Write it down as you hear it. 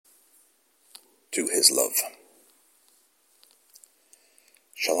to his love.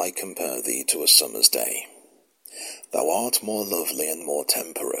 Shall I compare thee to a summer's day? Thou art more lovely and more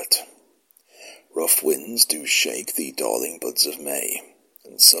temperate. Rough winds do shake the darling buds of May,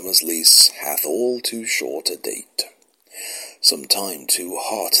 and summer's lease hath all too short a date. Sometime too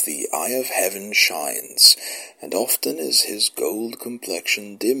hot the eye of heaven shines, and often is his gold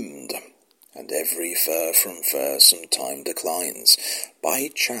complexion dimmed, and every fair from fair sometime declines, by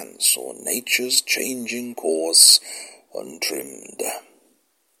chance or nature's changing course untrimmed.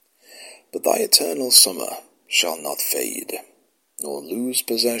 But thy eternal summer shall not fade, nor lose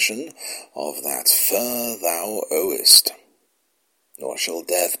possession of that fair thou owest, nor shall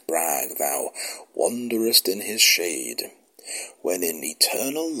death brag thou wanderest in his shade, when in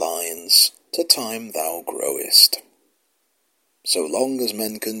eternal lines to time thou growest. So long as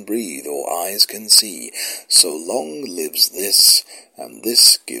men can breathe or eyes can see, so long lives this, and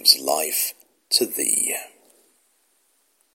this gives life to thee.